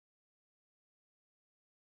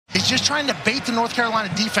He's just trying to bait the North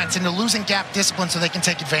Carolina defense into losing gap discipline so they can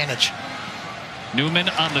take advantage. Newman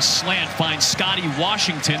on the slant finds Scotty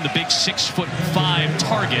Washington, the big 6'5"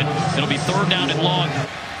 target. It'll be 3rd down and long.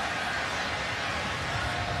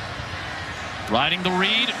 Riding the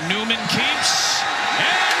read, Newman keeps,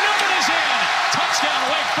 and Newman is in! Touchdown,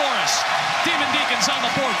 Wake Forest. Demon Deacons on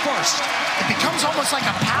the board first. It becomes almost like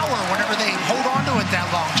a power whenever they hold on to it that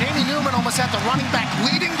long. Jamie Newman almost had the running back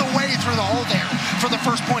leading the way through the hole there for the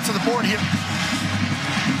first points of the board here.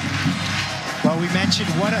 Well, we mentioned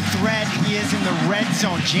what a threat he is in the red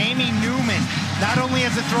zone. Jamie Newman, not only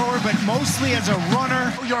as a thrower, but mostly as a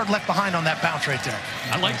runner. 1 yard left behind on that bounce right there.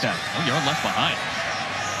 I like that. 1 yard left behind.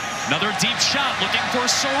 Another deep shot looking for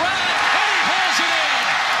Surratt, and he hauls it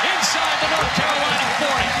in inside the North Carolina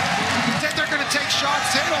 40. They're going to take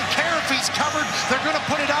shots. They don't care if he's covered. They're going to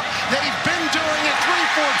put it up. They've been doing it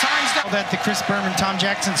 3-4 times now. At the Chris Berman, Tom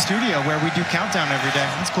Jackson studio where we do countdown every day.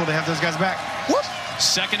 It's cool to have those guys back. Whoop.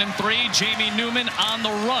 2nd and 3, Jamie Newman on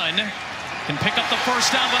the run. Can pick up the first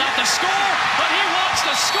down without the score, but he wants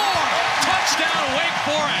to score. Touchdown, Wake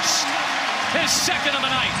Forest. His 2nd of the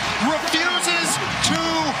night. Refuses to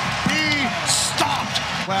be stopped.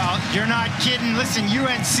 Well, you're not kidding. Listen,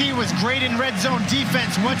 UNC was great in red zone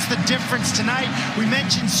defense. What's the difference tonight? We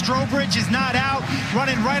mentioned Strobridge is not out,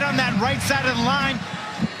 running right on that right side of the line.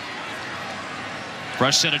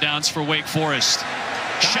 Fresh set of downs for Wake Forest.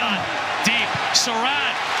 Shot deep.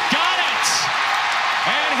 Surratt got it.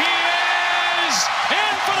 And he is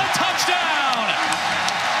in for the touchdown.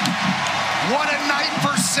 What a night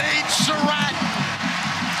for Sage Surratt.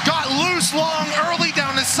 Got loose long early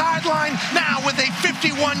down the sideline. Now with a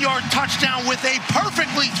 51-yard touchdown with a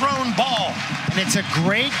perfectly thrown ball. And it's a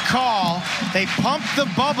great call. They pump the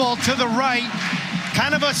bubble to the right.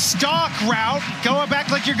 Kind of a stalk route. Go back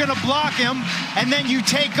like you're going to block him. And then you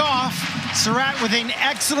take off. Surratt with an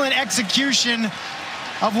excellent execution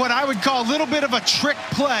of what I would call a little bit of a trick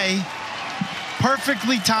play.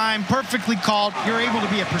 Perfectly timed, perfectly called. You're able to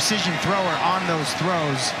be a precision thrower on those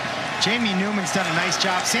throws. Jamie Newman's done a nice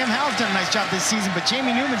job. Sam Howell's done a nice job this season, but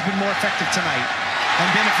Jamie Newman's been more effective tonight and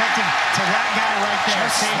been effective to that guy right there,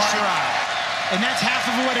 Sage Surratt. And that's half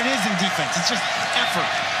of what it is in defense. It's just effort.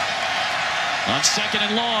 On 2nd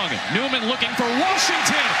and long, Newman looking for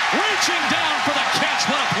Washington, reaching down for the catch.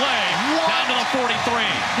 What a play. Down to the 43.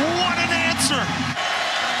 What an answer.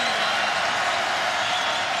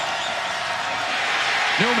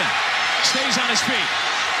 Newman stays on his feet.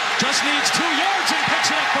 Just needs 2 yards and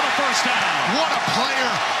picks it up for the first down. What a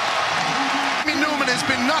player. Jamie Newman has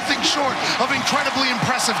been nothing short of incredibly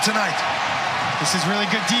impressive tonight. This is really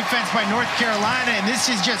good defense by North Carolina, and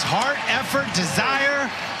this is just heart, effort, desire.